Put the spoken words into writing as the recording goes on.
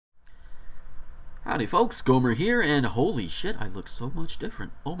Howdy folks, Gomer here, and holy shit, I look so much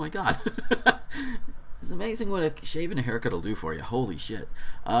different. Oh my god. It's amazing what a shave and a haircut will do for you. Holy shit.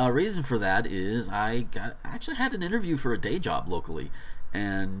 Reason for that is I actually had an interview for a day job locally,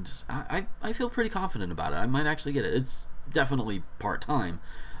 and I feel pretty confident about it. I might actually get it. It's definitely part-time.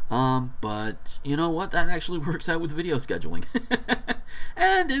 But you know what? That actually works out with video scheduling.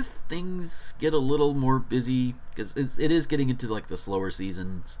 And if things get a little more busy, because it is getting into like the slower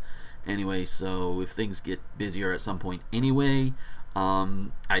seasons anyway, so if things get busier at some point anyway,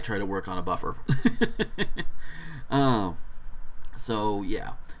 I try to work on a buffer. So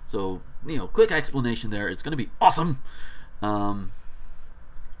yeah, so quick explanation there. It's gonna be awesome. And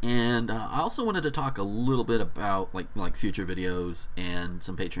I also wanted to talk a little bit about like future videos and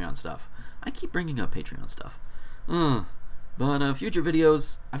some Patreon stuff. I keep bringing up Patreon stuff. But future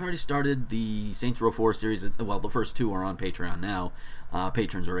videos, I've already started the Saints Row 4 series. Well, the first two are on Patreon now.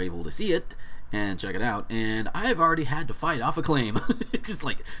 Patrons are able to see it and check it out. And I've already had to fight off a claim. It's just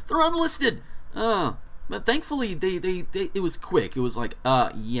like, they're unlisted. But thankfully, it was quick. It was like,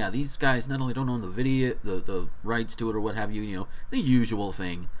 yeah, these guys not only don't own the video, the rights to it or what have you, the usual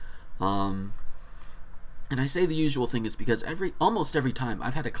thing. And I say the usual thing is because almost every time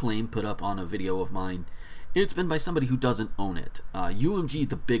I've had a claim put up on a video of mine, it's been by somebody who doesn't own it. UMG,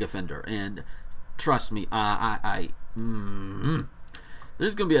 the big offender, and trust me,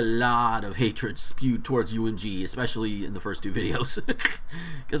 there's gonna be a lot of hatred spewed towards UMG, especially in the first two videos,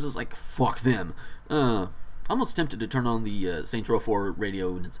 because it's like, fuck them. Almost tempted to turn on the Saints Row 4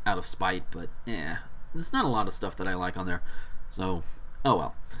 radio and it's out of spite, but there's not a lot of stuff that I like on there, so oh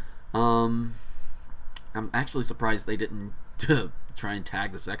well. I'm actually surprised they didn't try and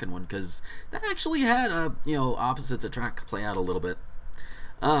tag the second one, because that actually had opposites attract play out a little bit.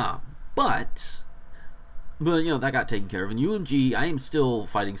 But that got taken care of. And UMG, I am still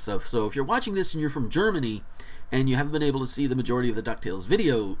fighting stuff. So if you're watching this and you're from Germany and you haven't been able to see the majority of the DuckTales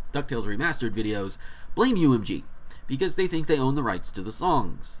Remastered videos, blame UMG, because they think they own the rights to the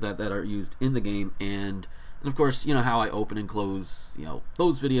songs that are used in the game. And of course, you know how I open and close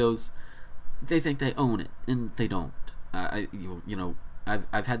those videos. They think they own it, and they don't.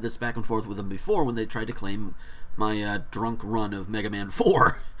 I've had this back and forth with them before when they tried to claim my drunk run of Mega Man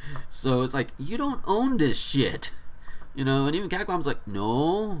 4. So it's like, you don't own this shit, and even Capcom's like,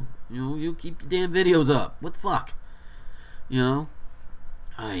 no, you keep your damn videos up. What the fuck,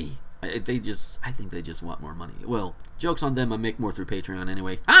 I think they just want more money. Well, joke's on them. I make more through Patreon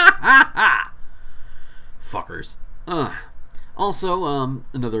anyway. Ha ha ha, fuckers. Also,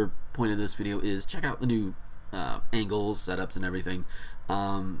 another point of this video is check out the new angles, setups, and everything.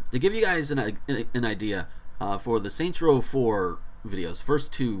 To give you guys an idea, for the Saints Row 4 videos,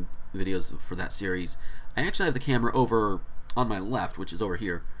 first two videos for that series, I actually have the camera over on my left, which is over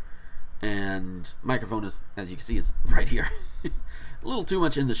here, and microphone is, as you can see, is right here. A little too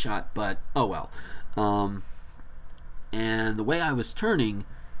much in the shot, but oh well. And the way I was turning,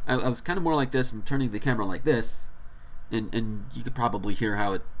 I was kind of more like this and turning the camera like this, and you could probably hear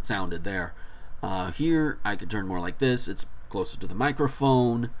how it sounded there. Here I could turn more like this. It's closer to the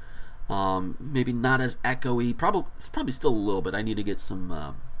microphone. Maybe not as echoey. Probably still a little bit. I need to get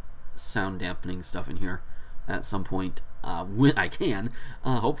some sound dampening stuff in here at some point when I can.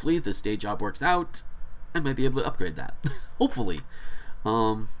 Hopefully, if this day job works out, I might be able to upgrade that. Hopefully.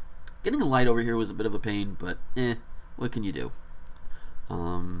 Getting a light over here was a bit of a pain, but what can you do?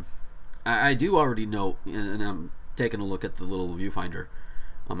 I do already know, and I'm taking a look at the little viewfinder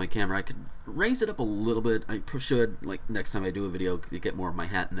on my camera. I could raise it up a little bit. I should, like, next time I do a video, to get more of my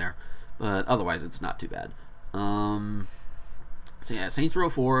hat in there, but otherwise it's not too bad. So yeah, Saints Row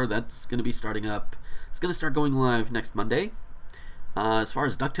 4, that's going to be starting up. It's going to start going live next Monday. As far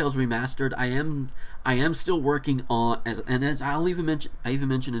as DuckTales Remastered, I am still working on, as I even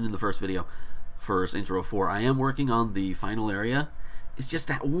mentioned it in the first video for Saints Row 4, I am working on the final area. It's just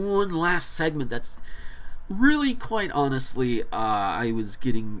that one last segment that's really, quite honestly, I was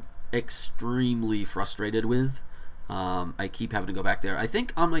getting extremely frustrated with. I keep having to go back there. I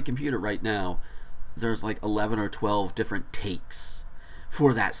think on my computer right now, there's like 11 or 12 different takes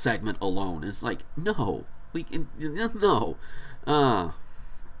for that segment alone. It's like, no, we can, no. And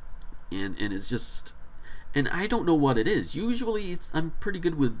it's just, and I don't know what it is. Usually I'm pretty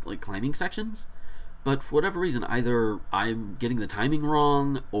good with like climbing sections, but for whatever reason, either I'm getting the timing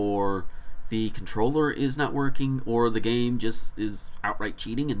wrong, or the controller is not working, or the game just is outright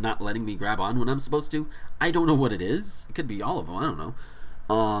cheating and not letting me grab on when I'm supposed to. I don't know what it is. It could be all of them. I don't know.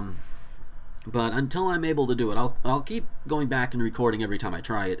 But until I'm able to do it, I'll keep going back and recording every time I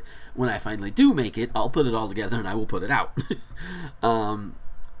try it. When I finally do make it, I'll put it all together and I will put it out.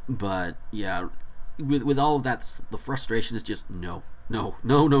 But yeah, with all of that, the frustration is just no. There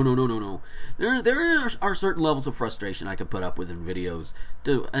are certain levels of frustration I could put up with in videos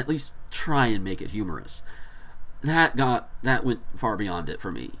to at least try and make it humorous. That went far beyond it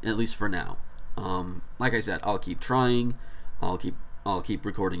for me, at least for now. Like I said, I'll keep trying. I'll keep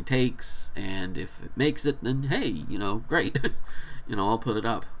recording takes, and if it makes it, then hey, great. I'll put it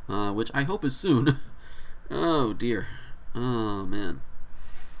up, which I hope is soon. Oh dear. Oh man.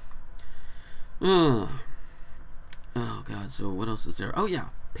 Oh god, so what else is there? Oh yeah,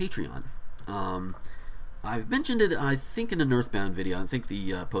 Patreon. I've mentioned it, I think, in an Earthbound video. I think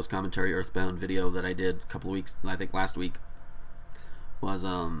the post-commentary Earthbound video that I did a couple of weeks, I think last week, was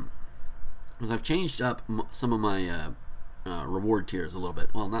I've changed up some of my reward tiers a little bit.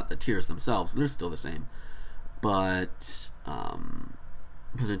 Well, not the tiers themselves, they're still the same. But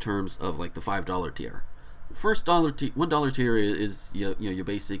in terms of like the $5 tier. First $1 tier is your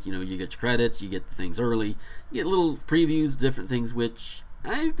basic. You get your credits, you get things early, you get little previews, different things, which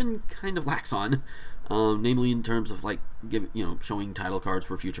I've been kind of lax on, namely in terms of like showing title cards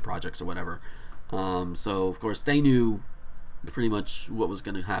for future projects or whatever. So of course they knew pretty much what was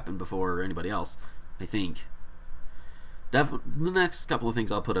going to happen before anybody else. I think the next couple of things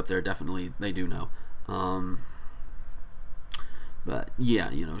I'll put up there, definitely they do know. But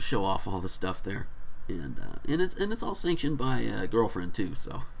yeah, show off all the stuff there. And it's all sanctioned by a girlfriend too,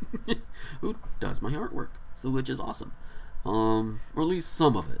 so who does my artwork, so which is awesome, or at least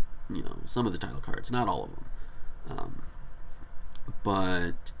some of it, some of the title cards, not all of them.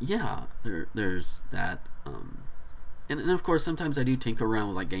 But yeah, there's that, and of course sometimes I do tinker around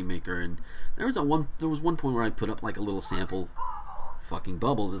with like Game Maker, and there was one point where I put up like a little sample. Fucking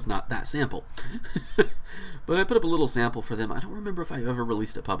Bubbles is not that sample. But I put up a little sample for them. I don't remember if I ever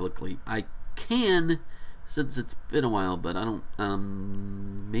released it publicly. I can, since it's been a while, but I don't,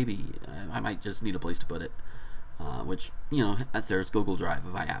 maybe I might just need a place to put it, which, there's Google Drive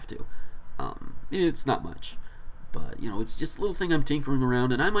if I have to. It's not much, but, it's just a little thing I'm tinkering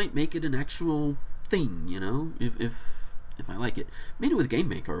around, and I might make it an actual thing, if I like it. Maybe with Game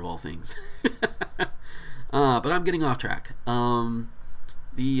Maker of all things. But I'm getting off track.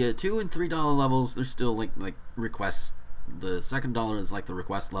 The $2 and $3 levels, they're still like requests. The $2 is like the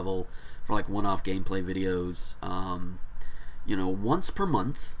request level for like one-off gameplay videos. Once per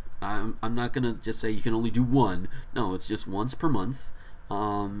month. I'm not gonna just say you can only do one. No, it's just once per month.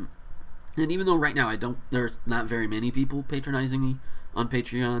 And even though right now there's not very many people patronizing me on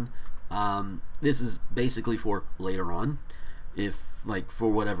Patreon, this is basically for later on. If, like, for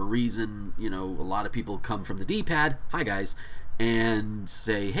whatever reason, a lot of people come from the D-pad, hi guys, and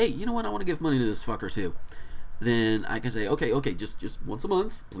say, hey, you know what, I want to give money to this fucker too. Then I can say, okay, just once a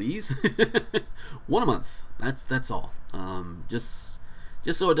month, please. One a month. That's all. Just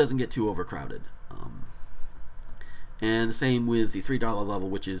so it doesn't get too overcrowded. And the same with the $3 level,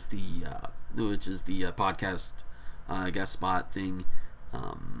 which is the podcast guest spot thing.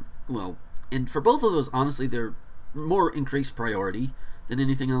 Well, and for both of those, honestly, they're more increased priority than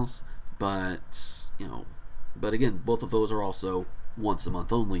anything else. But but again, both of those are also once a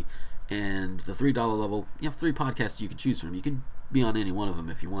month only. And the $3 level, you have 3 podcasts you can choose from. You can be on any one of them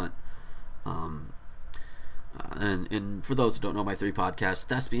if you want. And for those who don't know my 3 podcasts,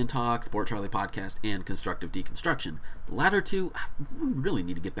 Thespian Talk, the Port Charlie Podcast, and Constructive Deconstruction. The latter 2, we really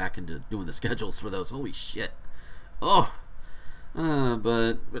need to get back into doing the schedules for those. Holy shit. Oh.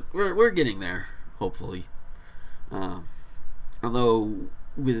 But we're getting there, hopefully. Although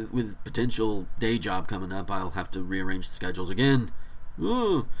with potential day job coming up, I'll have to rearrange the schedules again.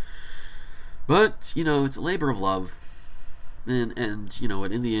 Ooh. But it's a labor of love, and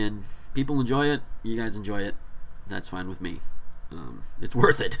in the end, people enjoy it. You guys enjoy it. That's fine with me. It's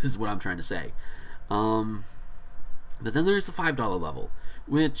worth it, is what I'm trying to say. But then there's the $5 level,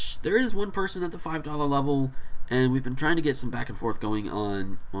 which there is one person at the $5 level, and we've been trying to get some back and forth going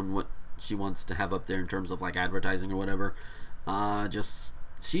on what she wants to have up there in terms of like advertising or whatever.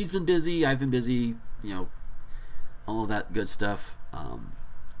 She's been busy, I've been busy, all of that good stuff.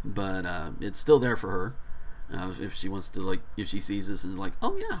 But it's still there for her. If she wants to, like, if she sees this and like,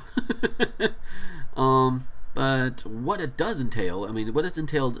 oh yeah. But what it does entail, what it's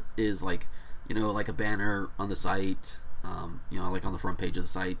entailed is like, like a banner on the site, like on the front page of the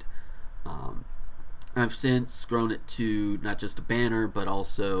site. I've since grown it to not just a banner, but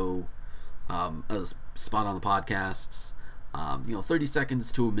also a spot on the podcasts. 30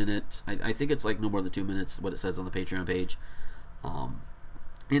 seconds to a minute. I think it's like no more than 2 minutes, what it says on the Patreon page.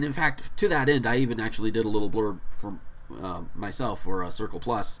 And in fact, to that end, I even actually did a little blurb for myself for Circle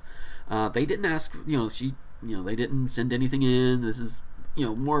Plus. They didn't ask, they didn't send anything in. This is,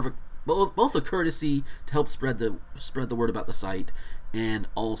 more of a, both a courtesy to help spread the word about the site, and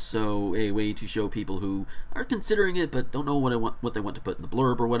also a way to show people who are considering it but don't know what they want to put in the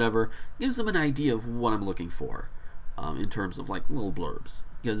blurb or whatever. Gives them an idea of what I'm looking for in terms of like little blurbs,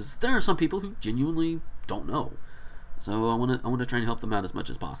 because there are some people who genuinely don't know. So I want to try and help them out as much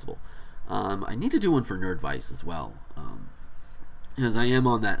as possible. I need to do one for Nerdvice as well, because I am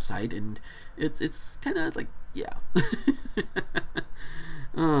on that site, and it's kind of like, yeah.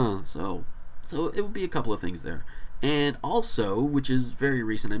 So it would be a couple of things there. And also, which is very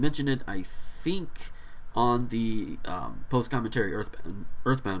recent, I mentioned it, I think, on the post-commentary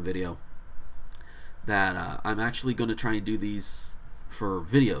Earthbound video, that I'm actually going to try and do these for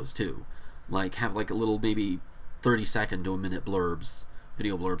videos too. Like, have like a little maybe 30-second to a minute blurbs,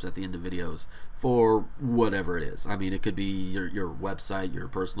 video blurbs at the end of videos for whatever it is. I mean, it could be your website, your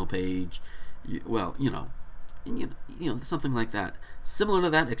personal page, well, you know, something like that. Similar to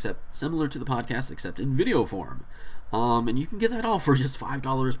that, except similar to the podcast, except in video form. And you can get that all for just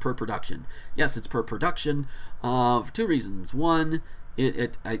 $5 per production. Yes, it's per production for two reasons. One,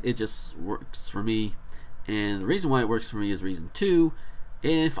 it just works for me, and the reason why it works for me is reason two.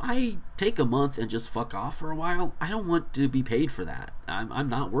 If I take a month and just fuck off for a while, I don't want to be paid for that. I'm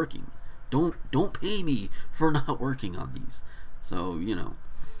not working. Don't pay me for not working on these. So, you know.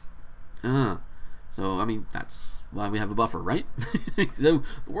 So, I mean, that's why we have a buffer, right? So,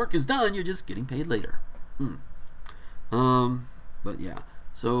 the work is done, you're just getting paid later. But yeah.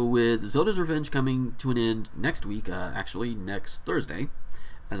 So, with Zoda's Revenge coming to an end next week, actually next Thursday,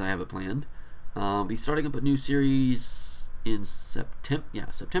 as I have it planned, be starting up a new series in September. Yeah,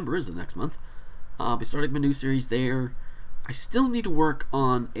 September is the next month. I'll be starting a new series there. I still need to work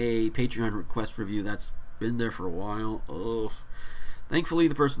on a Patreon request review that's been there for a while. Oh. Thankfully,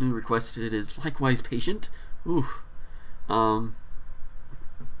 the person who requested it is likewise patient.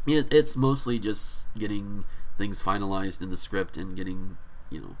 It's mostly just getting things finalized in the script and getting,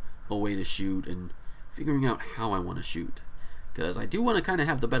 a way to shoot and figuring out how I want to shoot. Because I do want to kind of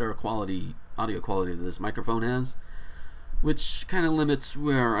have the better audio quality that this microphone has, which kind of limits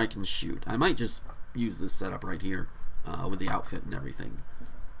where I can shoot. I might just use this setup right here with the outfit and everything.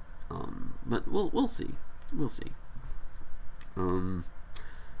 But we'll see. We'll see.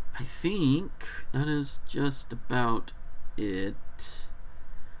 I think that is just about it.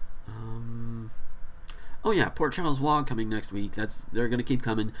 Oh yeah, Port Charles vlog coming next week. They're gonna keep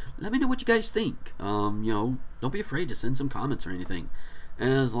coming. Let me know what you guys think. Don't be afraid to send some comments or anything. And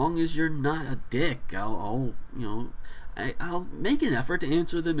as long as you're not a dick, I'll make an effort to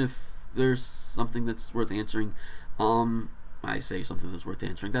answer them if there's something that's worth answering. I say something that's worth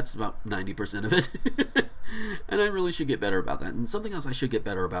answering. That's about 90% of it. And I really should get better about that. And something else I should get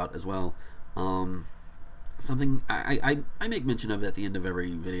better about as well. Something I make mention of it at the end of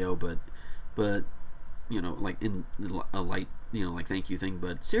every video, but like in a light, like thank you thing.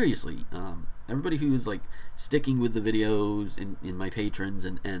 But seriously, everybody who is like sticking with the videos and my patrons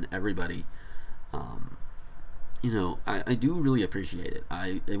and everybody, I do really appreciate it.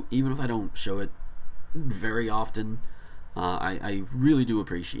 Even if I don't show it very often, I really do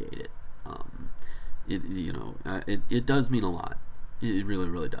appreciate it. It does mean a lot. It really,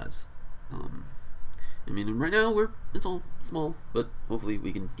 really does. I mean, right now it's all small, but hopefully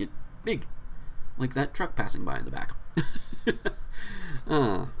we can get big, like that truck passing by in the back,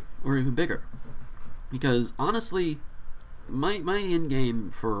 or even bigger. Because honestly, my end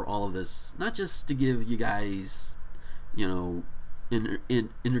game for all of this, not just to give you guys,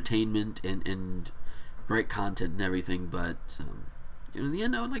 entertainment and great content and everything, but in the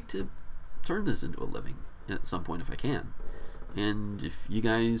end, I would like to turn this into a living at some point if I can. And if you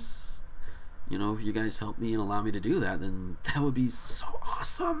guys help me and allow me to do that, then that would be so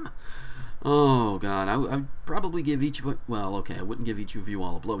awesome. Oh god, I'd probably give each of you, well, okay, I wouldn't give each of you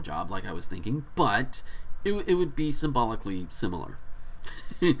all a blowjob like I was thinking, but it would be symbolically similar.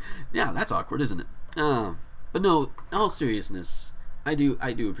 Yeah, that's awkward, isn't it? But no, in all seriousness, I do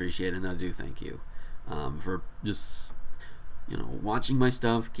appreciate it, and I do thank you for just watching my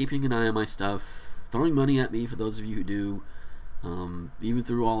stuff, keeping an eye on my stuff, throwing money at me for those of you who do, even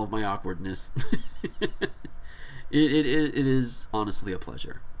through all of my awkwardness. it is honestly a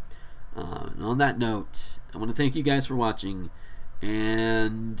pleasure. And on that note, I want to thank you guys for watching,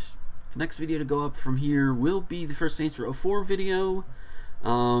 and the next video to go up from here will be the first Saints Row 4 video.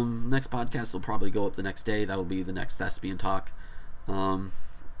 Next podcast will probably go up the next day. That will be the next Thespian talk. At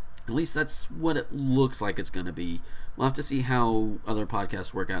least that's what it looks like it's going to be. We'll have to see how other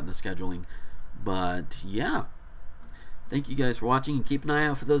podcasts work out in the scheduling. But yeah, thank you guys for watching, and keep an eye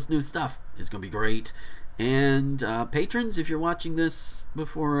out for those new stuff. It's going to be great. And patrons, if you're watching this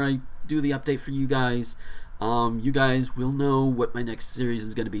before I do the update for you guys. You guys will know what my next series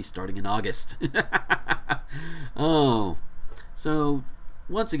is going to be starting in August. Oh, so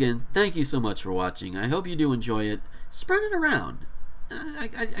once again, thank you so much for watching. I hope you do enjoy it. Spread it around. I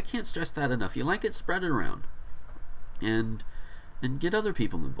can't stress that enough. You like it, spread it around, and get other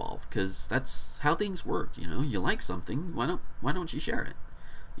people involved, because that's how things work. You know, you like something, why don't you share it?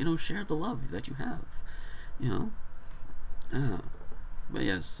 You know, share the love that you have. You know. But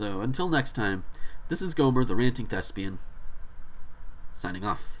yes. So until next time, this is Gomer, the Ranting Thespian, signing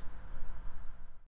off.